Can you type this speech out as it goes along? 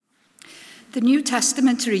The New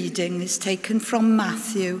Testament reading is taken from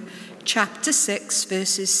Matthew chapter 6,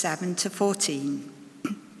 verses 7 to 14.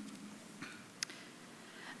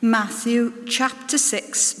 Matthew chapter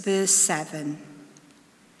 6, verse 7.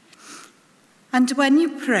 And when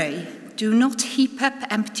you pray, do not heap up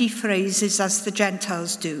empty phrases as the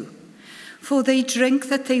Gentiles do, for they drink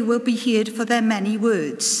that they will be heard for their many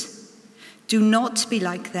words. Do not be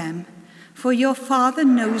like them, for your Father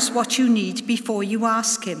knows what you need before you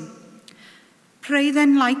ask him. Pray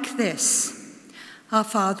then like this: Our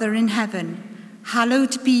Father in heaven,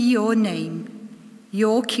 hallowed be your name.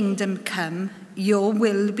 Your kingdom come, your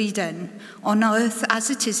will be done, on earth as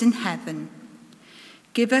it is in heaven.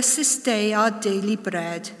 Give us this day our daily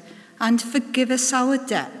bread, and forgive us our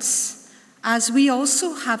debts, as we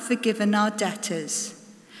also have forgiven our debtors.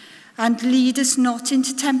 And lead us not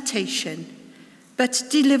into temptation, but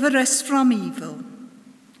deliver us from evil.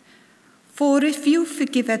 For if you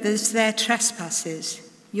forgive others their trespasses,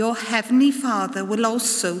 your heavenly Father will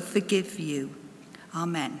also forgive you.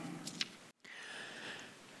 Amen.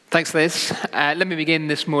 Thanks, Liz. Let me begin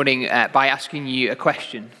this morning by asking you a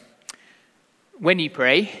question. When you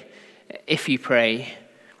pray, if you pray,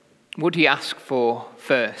 what do you ask for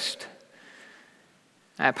first?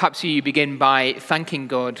 Perhaps you begin by thanking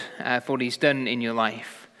God for what he's done in your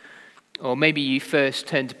life. Or maybe you first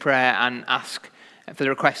turn to prayer and ask for the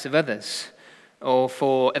requests of others, or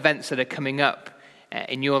for events that are coming up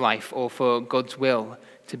in your life, or for God's will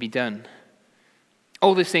to be done.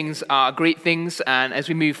 All these things are great things, and as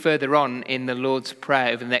we move further on in the Lord's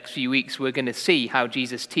Prayer over the next few weeks, we're going to see how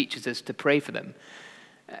Jesus teaches us to pray for them.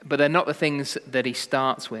 But they're not the things that he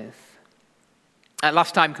starts with.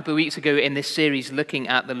 Last time, a couple of weeks ago, in this series looking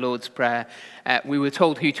at the Lord's Prayer, we were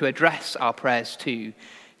told who to address our prayers to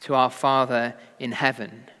our Father in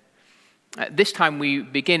heaven. This time we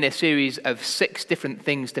begin a series of 6 different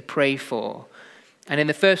things to pray for. And in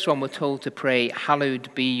the first one, we're told to pray,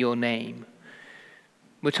 hallowed be your name.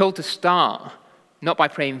 We're told to start not by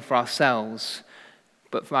praying for ourselves,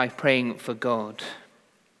 but by praying for God.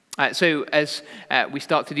 So as we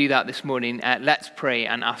start to do that this morning, let's pray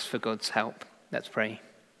and ask for God's help. Let's pray.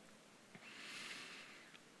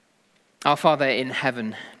 Our Father in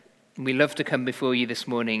heaven, we love to come before you this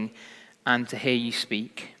morning and to hear you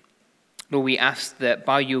speak. Lord, we ask that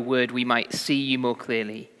by your word we might see you more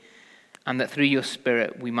clearly, and that through your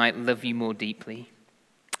Spirit we might love you more deeply.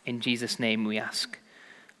 In Jesus' name we ask.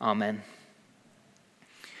 Amen.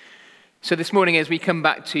 So this morning, as we come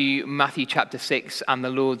back to Matthew chapter 6 and the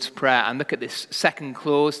Lord's Prayer and look at this second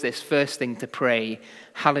clause, this first thing to pray,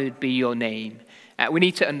 hallowed be your name, we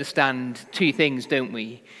need to understand 2 things, don't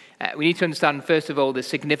we? We need to understand, first of all, the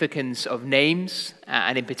significance of names,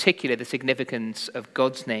 and in particular, the significance of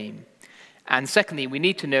God's name. And secondly, we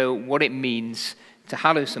need to know what it means to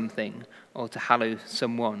hallow something or to hallow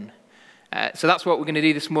someone. So that's what we're going to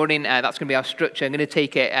do this morning. That's going to be our structure. I'm going to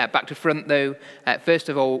take it back to front, though. First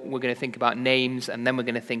of all, we're going to think about names, and then we're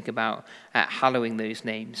going to think about hallowing those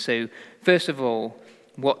names. So first of all,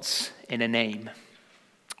 what's in a name?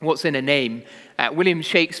 What's in a name? William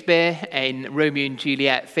Shakespeare in Romeo and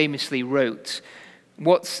Juliet famously wrote,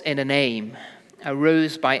 "What's in a name? A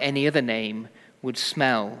rose by any other name would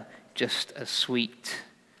smell just as sweet."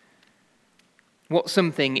 What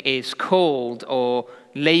something is called or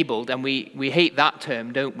labeled, and we hate that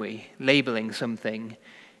term, don't we? Labeling something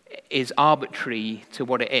is arbitrary to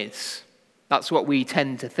what it is. That's what we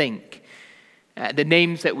tend to think. The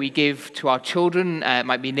names that we give to our children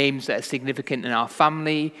might be names that are significant in our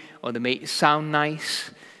family, or they may sound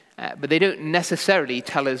nice, but they don't necessarily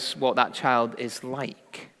tell us what that child is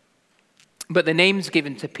like. But the names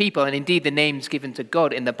given to people, and indeed the names given to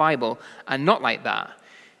God in the Bible, are not like that.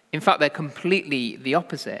 In fact, they're completely the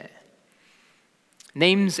opposite.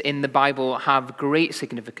 Names in the Bible have great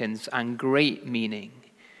significance and great meaning.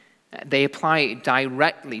 They apply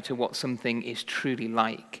directly to what something is truly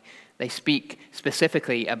like. They speak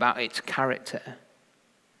specifically about its character.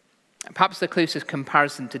 Perhaps the closest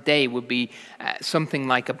comparison today would be something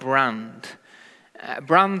like a brand.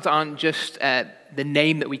 Brands aren't just the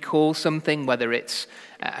name that we call something, whether it's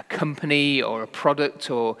a company or a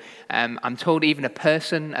product, or I'm told even a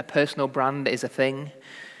personal brand is a thing.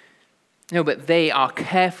 No, but they are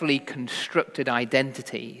carefully constructed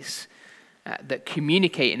identities that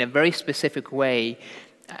communicate in a very specific way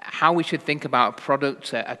how we should think about a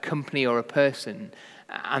product, a company, or a person.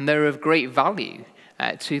 And they're of great value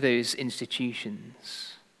to those institutions.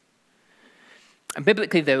 And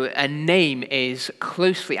biblically, though, a name is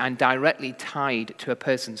closely and directly tied to a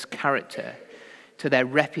person's character, to their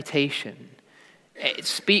reputation. It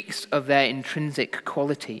speaks of their intrinsic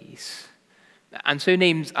qualities. And so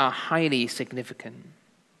names are highly significant.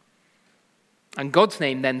 And God's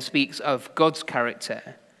name then speaks of God's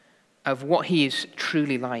character, of what he is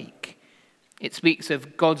truly like. It speaks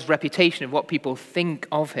of God's reputation, of what people think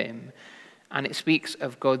of him, and it speaks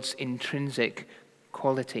of God's intrinsic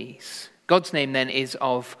qualities. God's name then is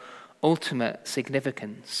of ultimate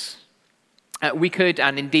significance. We could,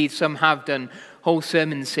 and indeed some have done, whole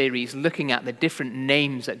sermon series looking at the different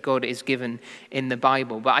names that God is given in the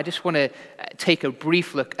Bible. But I just want to take a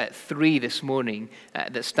brief look at 3 this morning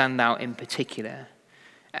that stand out in particular.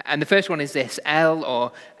 And the first one is this: El,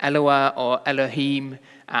 or Eloah, or Elohim,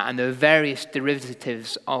 and there are various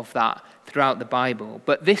derivatives of that throughout the Bible.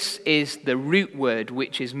 But this is the root word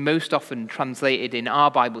which is most often translated in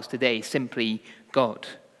our Bibles today, simply God.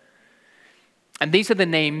 And these are the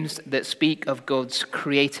names that speak of God's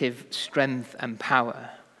creative strength and power.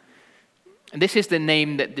 And this is the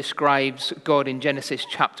name that describes God in Genesis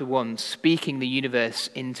chapter 1, speaking the universe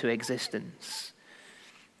into existence.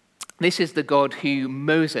 This is the God who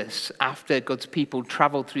Moses, after God's people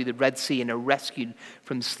traveled through the Red Sea and are rescued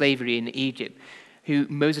from slavery in Egypt, who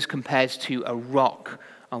Moses compares to a rock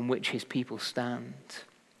on which his people stand.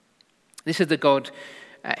 This is the God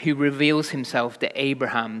who reveals himself to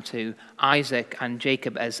Abraham, to Isaac, and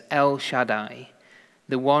Jacob as El Shaddai,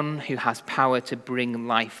 the one who has power to bring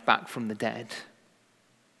life back from the dead.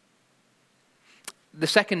 The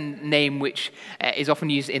second name, which is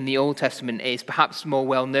often used in the Old Testament, is perhaps more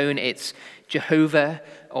well known. It's Jehovah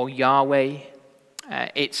or Yahweh.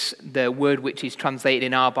 It's the word which is translated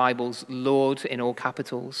in our Bibles, Lord, in all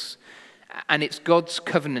capitals. And it's God's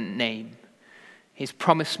covenant name, his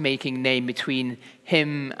promise-making name between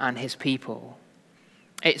him and his people.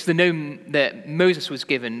 It's the name that Moses was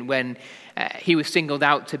given when he was singled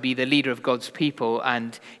out to be the leader of God's people,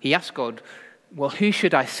 and he asked God, well, who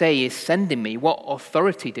should I say is sending me? What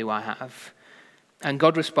authority do I have? And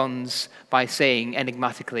God responds by saying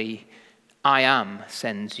enigmatically, I am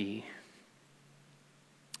sends you.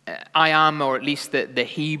 I am, or at least the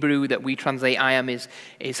Hebrew that we translate I am,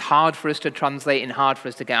 is hard for us to translate and hard for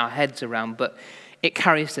us to get our heads around, but it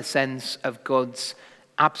carries the sense of God's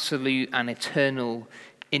absolute and eternal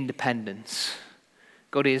independence.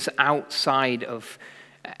 God is outside of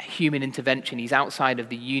human intervention. He's outside of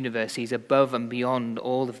the universe. He's above and beyond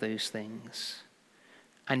all of those things.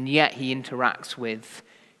 And yet he interacts with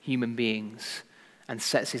human beings and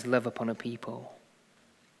sets his love upon a people.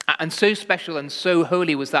 And so special and so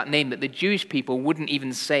holy was that name that the Jewish people wouldn't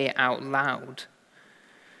even say it out loud.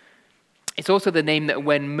 It's also the name that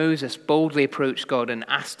when Moses boldly approached God and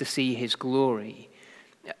asked to see his glory,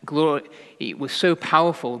 it was so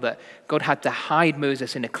powerful that God had to hide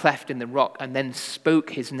Moses in a cleft in the rock and then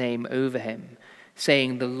spoke his name over him,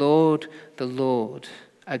 saying, the Lord,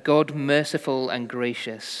 a God merciful and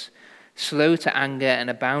gracious, slow to anger and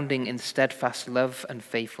abounding in steadfast love and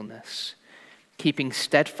faithfulness, keeping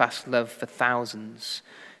steadfast love for thousands,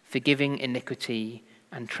 forgiving iniquity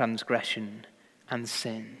and transgression and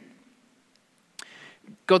sin.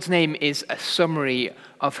 God's name is a summary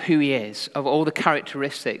of who he is, of all the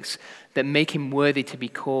characteristics that make him worthy to be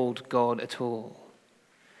called God at all.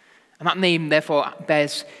 And that name, therefore,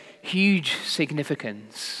 bears huge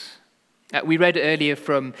significance. We read earlier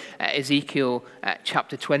from Ezekiel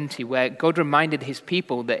chapter 20, where God reminded his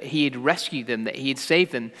people that he had rescued them, that he had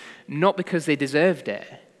saved them, not because they deserved it.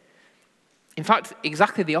 In fact,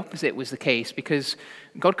 exactly the opposite was the case, because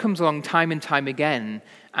God comes along time and time again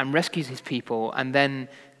and rescues his people, and then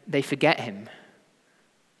they forget him.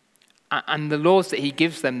 And the laws that he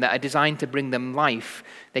gives them that are designed to bring them life,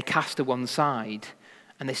 they cast to one side,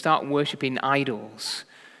 and they start worshipping idols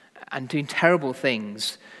and doing terrible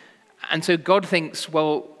things. And so God thinks,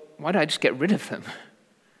 well, why don't I just get rid of them?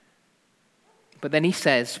 But then he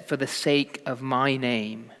says, for the sake of my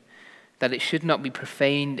name, that it should not be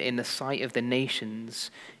profaned in the sight of the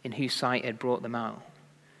nations in whose sight had brought them out.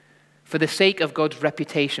 For the sake of God's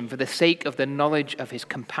reputation, for the sake of the knowledge of his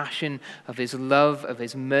compassion, of his love, of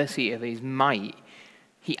his mercy, of his might,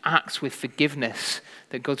 he acts with forgiveness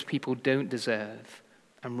that God's people don't deserve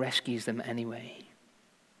and rescues them anyway.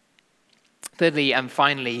 Thirdly and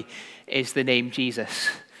finally is the name Jesus,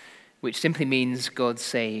 which simply means God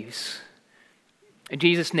saves. And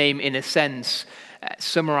Jesus' name, in a sense,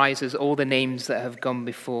 summarizes all the names that have gone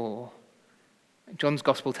before. John's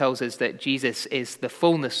gospel tells us that Jesus is the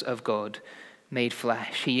fullness of God made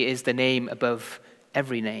flesh. He is the name above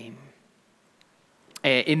every name.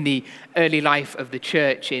 In the early life of the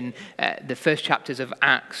church, in the first chapters of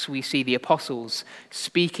Acts, we see the apostles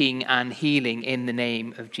speaking and healing in the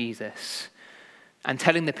name of Jesus and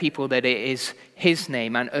telling the people that it is his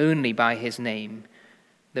name and only by his name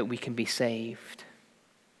that we can be saved.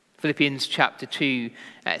 Philippians chapter 2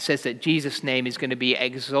 says that Jesus' name is going to be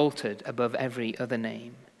exalted above every other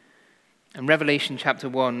name. And Revelation chapter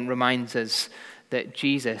 1 reminds us that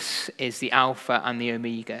Jesus is the Alpha and the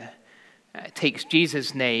Omega. It takes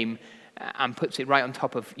Jesus' name and puts it right on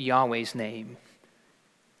top of Yahweh's name.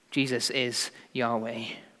 Jesus is Yahweh.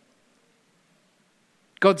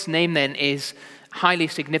 God's name then is highly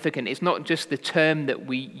significant. It's not just the term that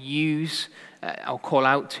we use or call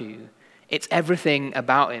out to. It's everything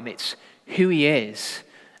about him. It's who he is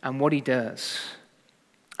and what he does.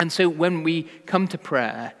 And so when we come to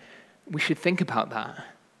prayer, we should think about that.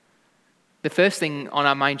 The first thing on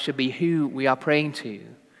our mind should be who we are praying to.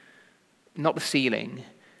 Not the ceiling,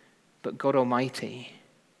 but God Almighty.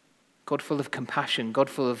 God full of compassion, God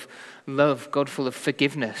full of love, God full of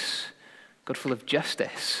forgiveness, God full of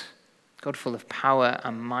justice, God full of power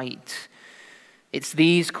and might. It's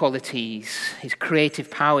these qualities, his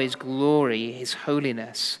creative power, his glory, his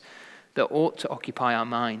holiness, that ought to occupy our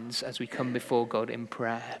minds as we come before God in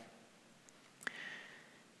prayer.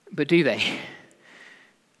 But do they?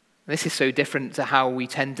 This is so different to how we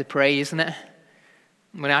tend to pray, isn't it?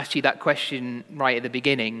 When I asked you that question right at the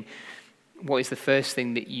beginning, what is the first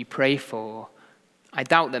thing that you pray for? I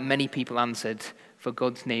doubt that many people answered for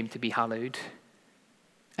God's name to be hallowed.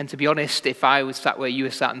 And to be honest, if I was sat where you were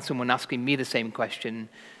sat and someone asking me the same question,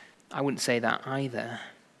 I wouldn't say that either.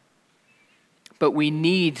 But we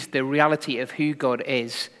need the reality of who God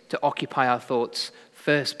is to occupy our thoughts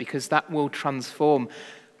first, because that will transform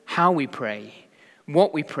how we pray,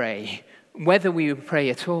 what we pray, whether we pray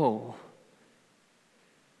at all.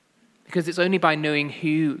 Because it's only by knowing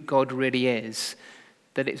who God really is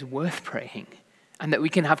that it's worth praying, and that we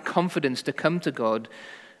can have confidence to come to God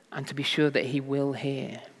and to be sure that he will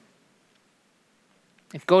hear.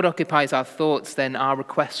 If God occupies our thoughts, then our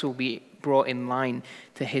requests will be brought in line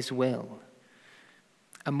to his will.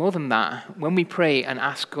 And more than that, when we pray and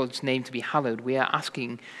ask God's name to be hallowed, we are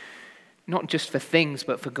asking not just for things,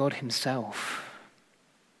 but for God himself.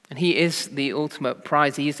 And he is the ultimate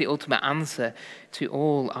prize. He is the ultimate answer to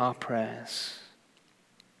all our prayers.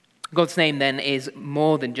 God's name then is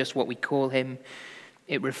more than just what we call him.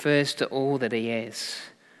 It refers to all that he is.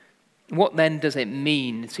 What then does it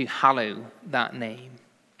mean to hallow that name?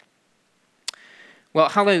 Well,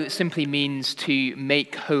 hallow simply means to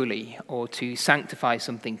make holy or to sanctify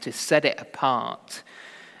something, to set it apart.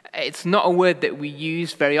 It's not a word that we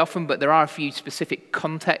use very often, but there are a few specific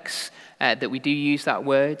contexts that we do use that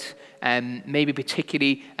word. Maybe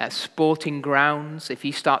particularly sporting grounds. If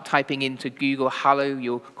you start typing into Google hallow,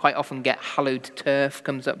 you'll quite often get hallowed turf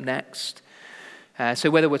comes up next. So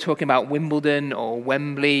whether we're talking about Wimbledon or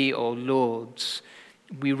Wembley or Lords,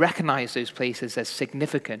 we recognize those places as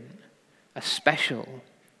significant, as special,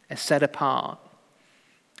 as set apart.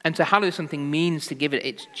 And to hallow something means to give it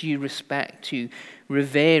its due respect, to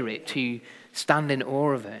revere it, to stand in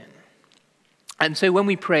awe of it. And so when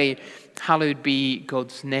we pray, hallowed be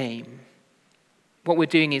God's name, what we're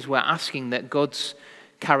doing is we're asking that God's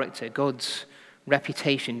character, God's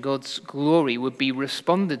reputation, God's glory would be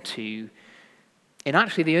responded to in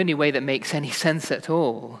actually the only way that makes any sense at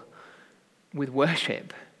all, with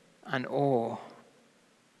worship and awe.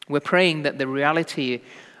 We're praying that the reality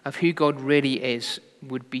of who God really is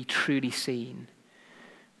would be truly seen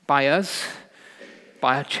by us,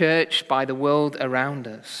 by our church, by the world around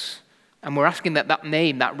us. And we're asking that that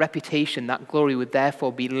name, that reputation, that glory would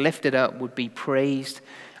therefore be lifted up, would be praised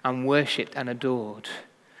and worshipped and adored.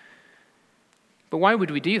 But why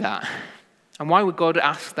would we do that? And why would God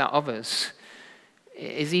ask that of us?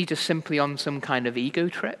 Is he just simply on some kind of ego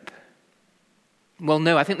trip? Well,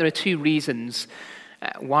 no, I think there are two reasons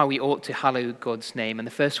why we ought to hallow God's name. And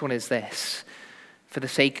the first one is this: for the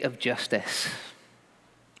sake of justice.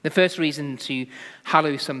 The first reason to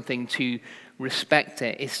hallow something, to respect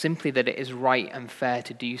it, is simply that it is right and fair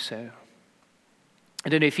to do so. I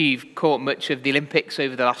don't know if you've caught much of the Olympics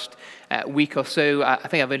over the last week or so. I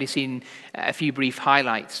think I've only seen a few brief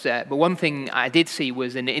highlights. But one thing I did see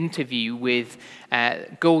was an interview with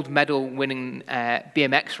gold medal winning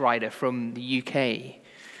BMX rider from the UK.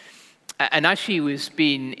 And as she was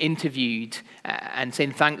being interviewed and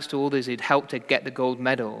saying thanks to all those who'd helped her get the gold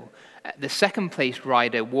medal, the second place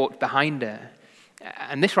rider walked behind her.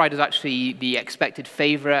 And this rider is actually the expected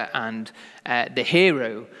favourite and the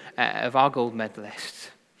hero of our gold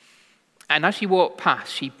medalist. And as she walked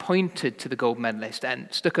past, she pointed to the gold medalist and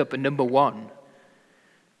stuck up a number 1.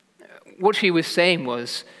 What she was saying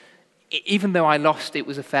was, even though I lost, it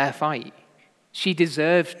was a fair fight. She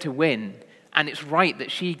deserved to win, and it's right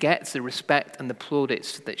that she gets the respect and the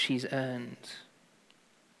plaudits that she's earned.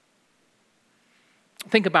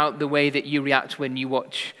 Think about the way that you react when you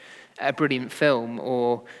watch a brilliant film,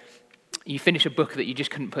 or you finish a book that you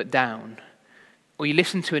just couldn't put down, or you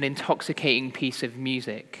listen to an intoxicating piece of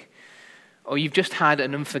music, or you've just had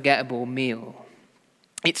an unforgettable meal.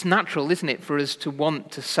 It's natural, isn't it, for us to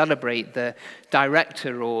want to celebrate the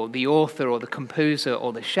director or the author or the composer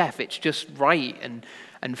or the chef. It's just right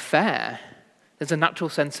and fair. There's a natural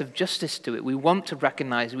sense of justice to it. We want to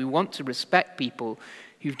recognize, we want to respect people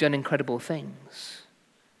who've done incredible things.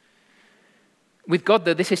 With God,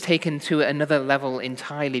 though, this is taken to another level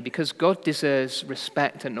entirely, because God deserves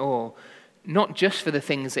respect and awe, not just for the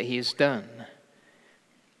things that he has done,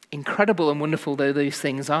 incredible and wonderful though those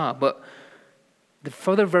things are, but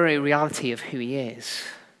for the very reality of who he is.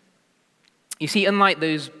 You see, unlike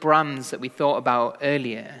those brands that we thought about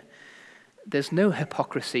earlier, there's no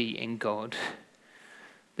hypocrisy in God.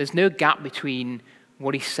 There's no gap between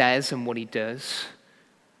what he says and what he does,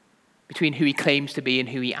 between who he claims to be and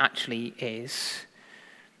who he actually is.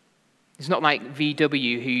 It's not like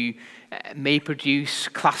VW, who may produce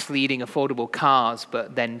class-leading affordable cars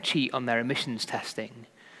but then cheat on their emissions testing,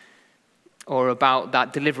 or about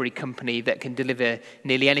that delivery company that can deliver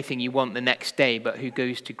nearly anything you want the next day but who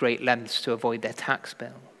goes to great lengths to avoid their tax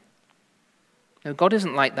bill. No, God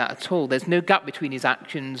isn't like that at all. There's no gap between his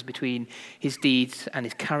actions, between his deeds and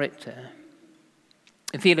his character.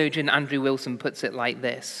 The theologian Andrew Wilson puts it like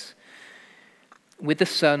this: with the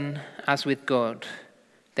Son, as with God,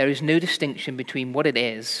 there is no distinction between what it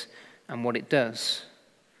is and what it does.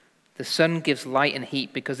 The Son gives light and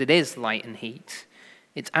heat because it is light and heat.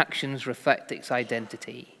 Its actions reflect its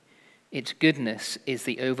identity. Its goodness is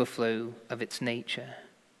the overflow of its nature.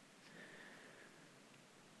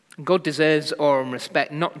 God deserves awe and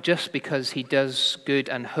respect, not just because he does good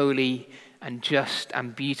and holy and just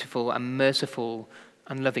and beautiful and merciful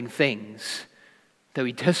and loving things, though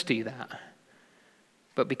he does do that,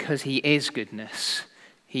 but because he is goodness,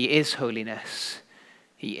 he is holiness,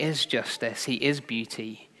 he is justice, he is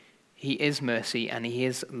beauty, he is mercy, and he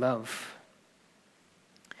is love.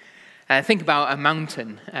 Think about a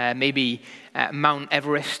mountain, maybe Mount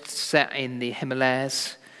Everest set in the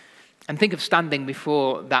Himalayas, and think of standing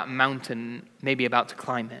before that mountain, maybe about to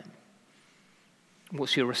climb it.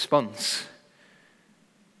 What's your response?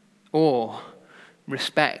 Awe,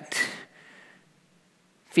 respect,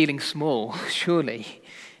 feeling small, surely.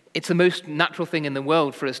 It's the most natural thing in the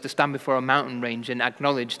world for us to stand before a mountain range and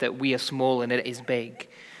acknowledge that we are small and it is big,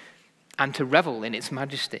 and to revel in its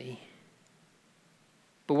majesty.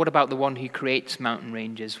 But what about the one who creates mountain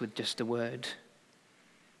ranges with just a word?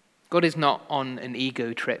 God is not on an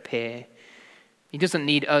ego trip here. He doesn't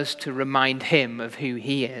need us to remind him of who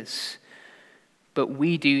he is. But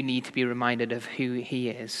we do need to be reminded of who he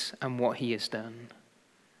is and what he has done.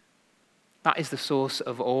 That is the source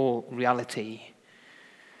of all reality.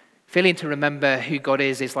 Failing to remember who God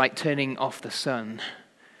is like turning off the sun.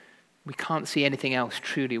 We can't see anything else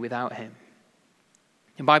truly without him.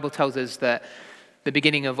 The Bible tells us that the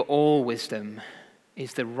beginning of all wisdom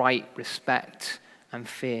is the right respect and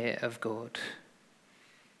fear of God.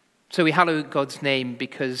 So we hallow God's name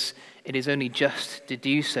because it is only just to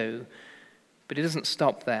do so, but it doesn't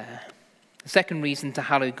stop there. The second reason to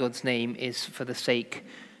hallow God's name is for the sake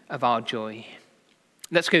of our joy.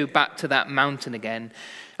 Let's go back to that mountain again.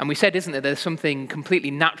 And we said, isn't there, there's something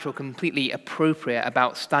completely natural, completely appropriate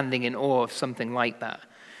about standing in awe of something like that.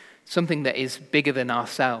 Something that is bigger than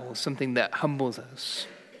ourselves, something that humbles us.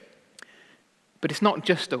 But it's not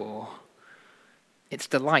just awe, it's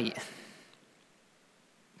delight.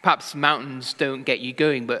 Perhaps mountains don't get you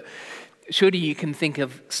going, but surely you can think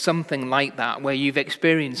of something like that, where you've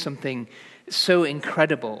experienced something so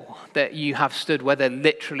incredible that you have stood, whether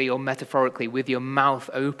literally or metaphorically, with your mouth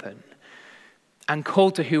open and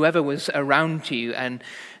called to whoever was around you and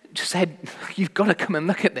just said, you've got to come and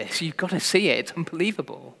look at this. You've got to see it. It's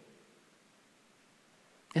unbelievable.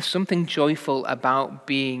 There's something joyful about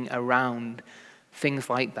being around things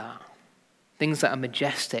like that, things that are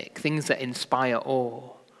majestic, things that inspire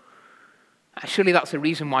awe. Surely that's the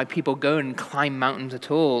reason why people go and climb mountains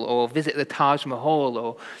at all, or visit the Taj Mahal,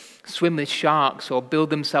 or swim with sharks, or build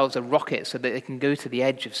themselves a rocket so that they can go to the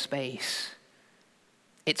edge of space.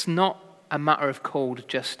 It's not a matter of cold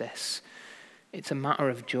justice. It's a matter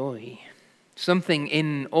of joy. Something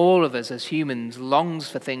in all of us as humans longs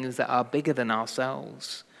for things that are bigger than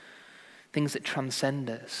ourselves, things that transcend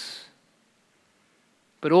us.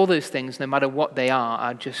 But all those things, no matter what they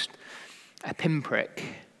are just a pinprick,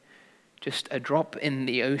 just a drop in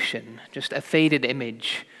the ocean, just a faded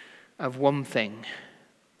image of one thing,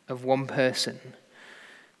 of one person,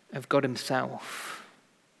 of God himself.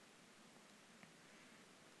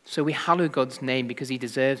 So we hallow God's name because he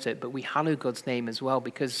deserves it, but we hallow God's name as well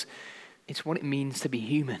because it's what it means to be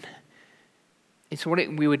human. It's what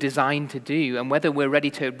we were designed to do. And whether we're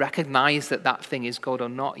ready to recognize that that thing is God or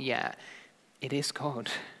not yet, it is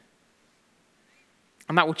God.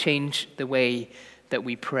 And that will change the way that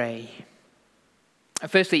we pray.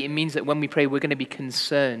 Firstly, it means that when we pray, we're going to be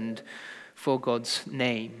concerned for God's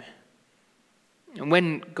name. And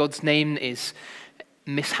when God's name is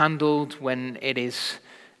mishandled, when it is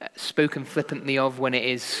spoken flippantly of, when it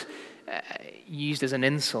is used as an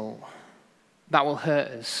insult, that will hurt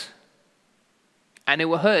us. And it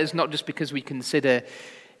will hurt us not just because we consider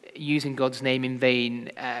using God's name in vain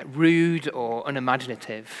rude or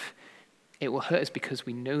unimaginative. It will hurt us because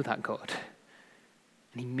we know that God,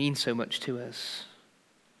 and he means so much to us.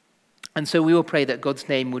 And so we will pray that God's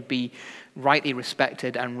name would be rightly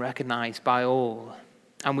respected and recognized by all.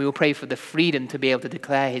 And we will pray for the freedom to be able to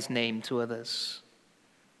declare his name to others.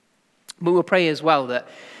 But we'll pray as well that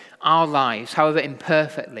our lives, however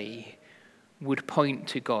imperfectly, would point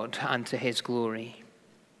to God and to his glory.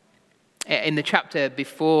 In the chapter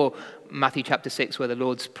before Matthew chapter 6, where the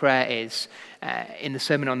Lord's Prayer is, in the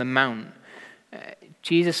Sermon on the Mount,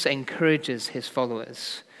 Jesus encourages his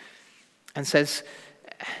followers and says,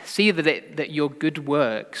 see that your good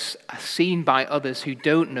works are seen by others who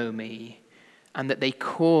don't know me, and that they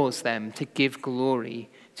cause them to give glory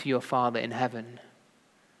to your Father in heaven.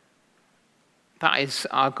 That is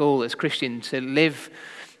our goal as Christians, to live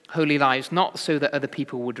holy lives, not so that other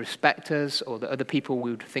people would respect us or that other people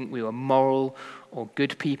would think we were moral or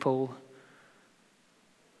good people.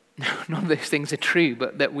 No, none of those things are true,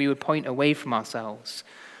 but that we would point away from ourselves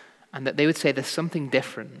and that they would say there's something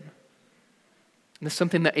different. There's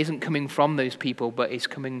something that isn't coming from those people, but is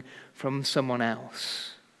coming from someone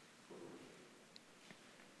else.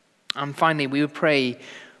 And finally, we would pray,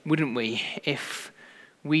 wouldn't we, if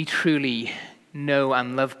we truly know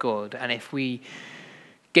and love God, and if we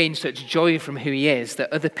gain such joy from who he is,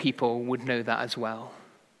 that other people would know that as well.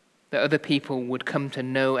 That other people would come to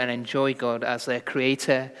know and enjoy God as their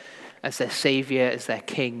creator, as their savior, as their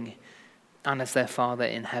king, and as their Father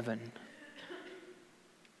in heaven.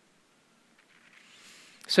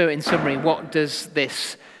 So in summary, what does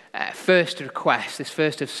this first request, this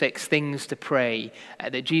first of 6 things to pray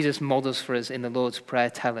that Jesus models for us in the Lord's Prayer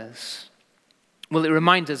tell us? Well, it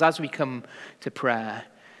reminds us as we come to prayer,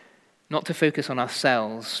 not to focus on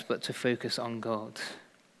ourselves, but to focus on God.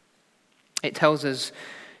 It tells us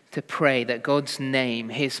to pray that God's name,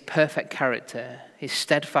 his perfect character, his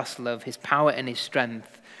steadfast love, his power and his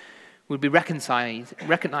strength would be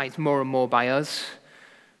recognized more and more by us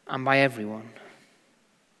and by everyone.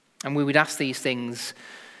 And we would ask these things,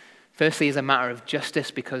 firstly, as a matter of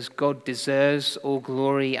justice, because God deserves all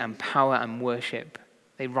glory and power and worship.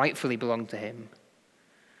 They rightfully belong to him.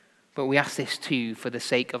 But we ask this too for the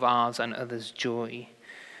sake of ours and others' joy,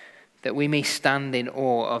 that we may stand in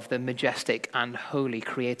awe of the majestic and holy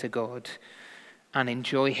Creator God and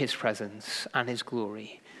enjoy his presence and his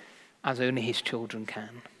glory as only his children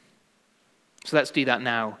can. So let's do that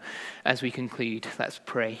now as we conclude. Let's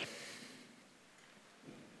pray.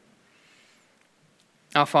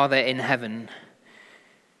 Our Father in heaven,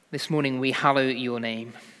 this morning we hallow your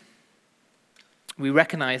name. We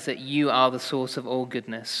recognize that you are the source of all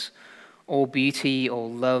goodness, all beauty,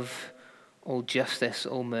 all love, all justice,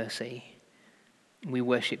 all mercy. We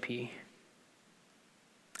worship you.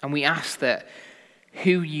 And we ask that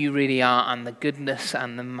who you really are and the goodness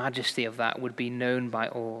and the majesty of that would be known by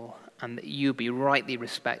all, and that you be rightly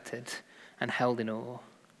respected and held in awe.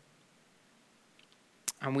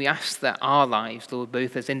 And we ask that our lives, Lord,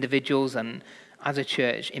 both as individuals and as a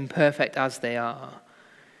church, imperfect as they are,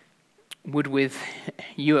 would, with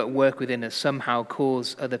you at work within us, somehow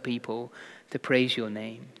cause other people to praise your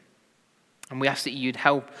name. And we ask that you'd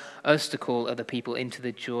help us to call other people into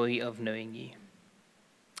the joy of knowing you.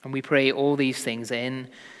 And we pray all these things in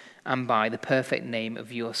and by the perfect name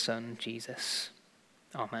of your Son, Jesus.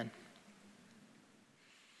 Amen.